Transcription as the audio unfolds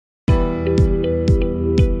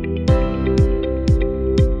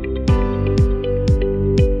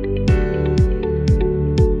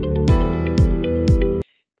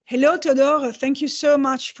Hello, Théodore. Thank you so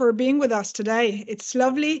much for being with us today. It's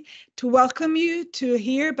lovely to welcome you to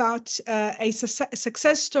hear about a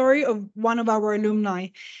success story of one of our alumni.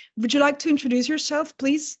 Would you like to introduce yourself,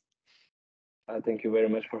 please? Thank you very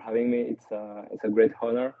much for having me. It's a great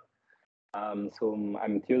honor. So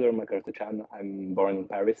I'm Theodore Mekerttechian. I'm born in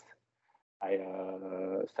Paris. I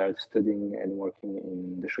started studying and working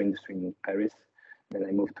in the shoe industry in Paris. Then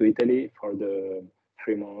I moved to Italy for the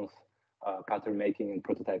 3 months pattern making and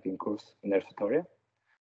prototyping course in Arsutoria.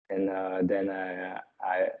 And then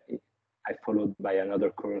I followed by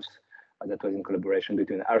another course that was in collaboration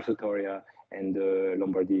between Arsutoria and the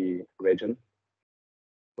Lombardy region.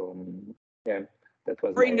 So yeah, that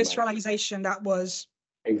was for industrialization. That was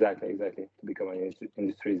exactly to become an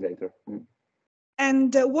industrializator.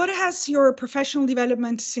 And what has your professional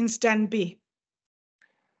development since then been?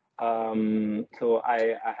 So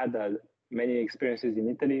I had many experiences in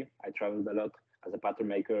Italy. I traveled a lot as a pattern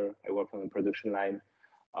maker. I worked on the production line,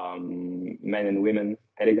 men and women,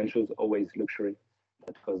 elegant shoes, always luxury.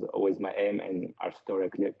 That was always my aim, and Arsutoria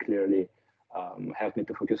clearly helped me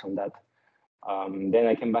to focus on that. Then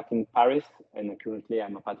I came back in Paris, and currently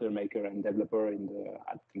I'm a pattern maker and developer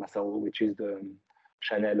at Massaro, which is the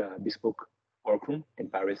Chanel bespoke workroom in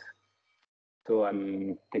Paris. So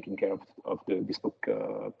I'm taking care of the bespoke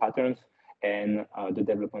patterns and the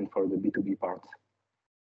development for the B2B parts.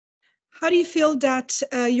 How do you feel that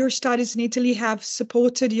your studies in Italy have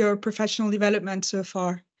supported your professional development so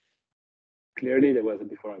far? Clearly, there was a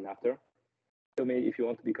before and after. So if you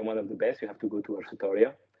want to become one of the best, you have to go to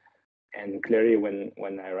Arsutoria. And clearly,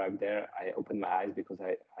 when I arrived there, I opened my eyes because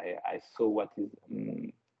I saw what is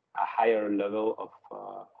a higher level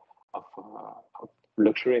of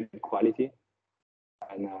luxury and quality.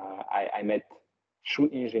 And I met shoe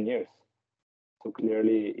engineers. So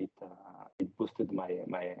clearly, it boosted my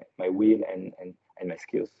will and my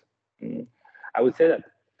skills. I would say that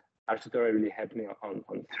Arsutoria really helped me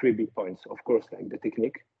on 3 big points. Of course, like the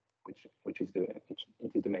technique, which is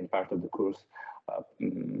the main part of the course.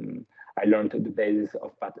 I learned the basis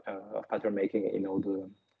of pattern making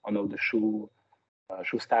on all the shoe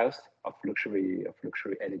styles of luxury,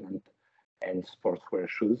 elegant, and sportswear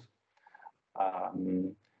shoes.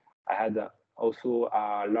 I had also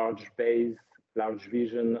a large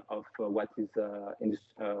vision of what is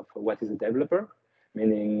a developer,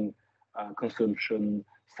 meaning consumption,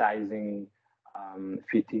 sizing,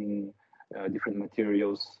 fitting, different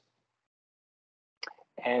materials.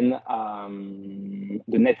 And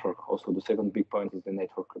the network, also the second big point is the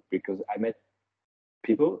network, because I met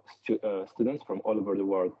people, students from all over the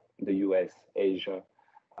world, the US, Asia,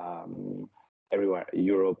 everywhere,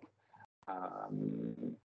 Europe,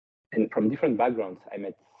 and from different backgrounds. I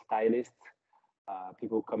met stylists,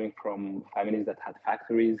 people coming from families that had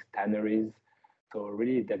factories, tanneries. So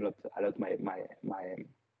really developed a lot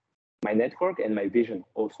my network and my vision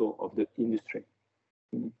also of the industry.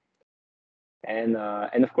 And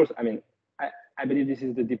of course, I mean, I believe this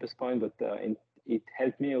is the deepest point, but it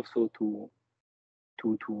helped me also to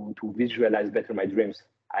visualize better my dreams.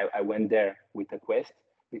 I went there with a quest,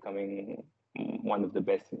 becoming one of the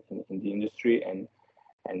best in the industry and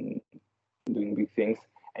doing big things.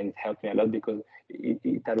 And it helped me a lot because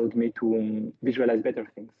it allowed me to visualize better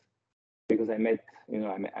things. Because I met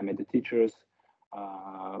the teachers,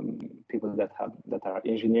 people that are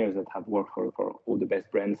engineers that have worked for all the best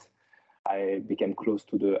brands. I became close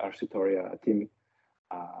to the Arsutoria team.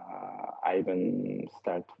 I even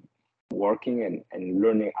started working and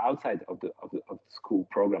learning outside of the school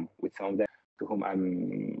program with some of them, to whom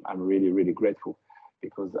I'm really grateful,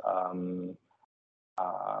 because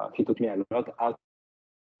he taught me a lot how to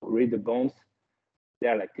read the bonds. They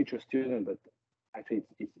are like teacher-student, but actually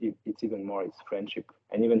it's even more, it's friendship.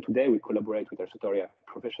 And even today we collaborate with Arsutoria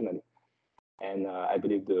professionally. And I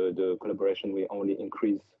believe the collaboration will only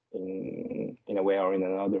increase in a way or in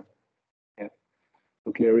another. Yeah.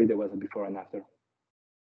 So clearly there was a before and after.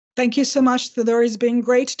 Thank you so much, Theodore. It's been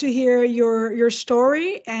great to hear your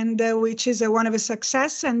story, and which is one of a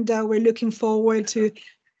success, and we're looking forward to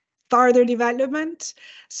further development.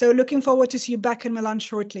 So looking forward to see you back in Milan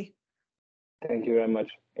shortly. Thank you very much.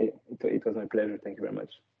 It was my pleasure. Thank you very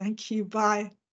much. Thank you. Bye.